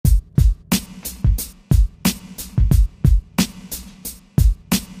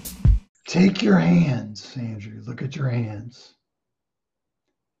Take your hands, Andrew. Look at your hands.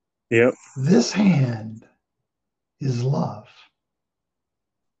 Yep. This hand is love.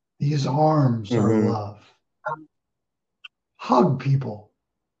 These arms are Mm-hmm. love. Hug people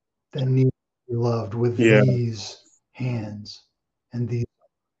that need to be loved with Yeah. these hands and these.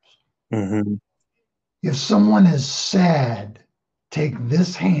 Mm-hmm. If someone is sad, take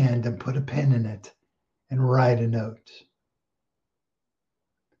this hand and put a pen in it and write a note.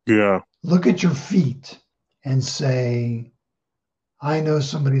 Yeah. Look at your feet and say, I know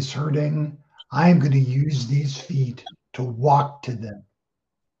somebody's hurting. I'm going to use these feet to walk to them.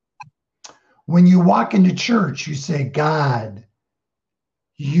 When you walk into church, you say, God,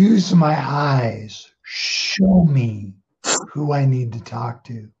 use my eyes. Show me who I need to talk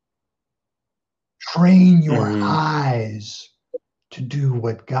to. Train your Mm-hmm. eyes to do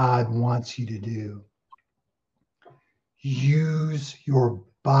what God wants you to do. Use your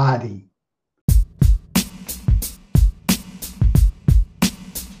body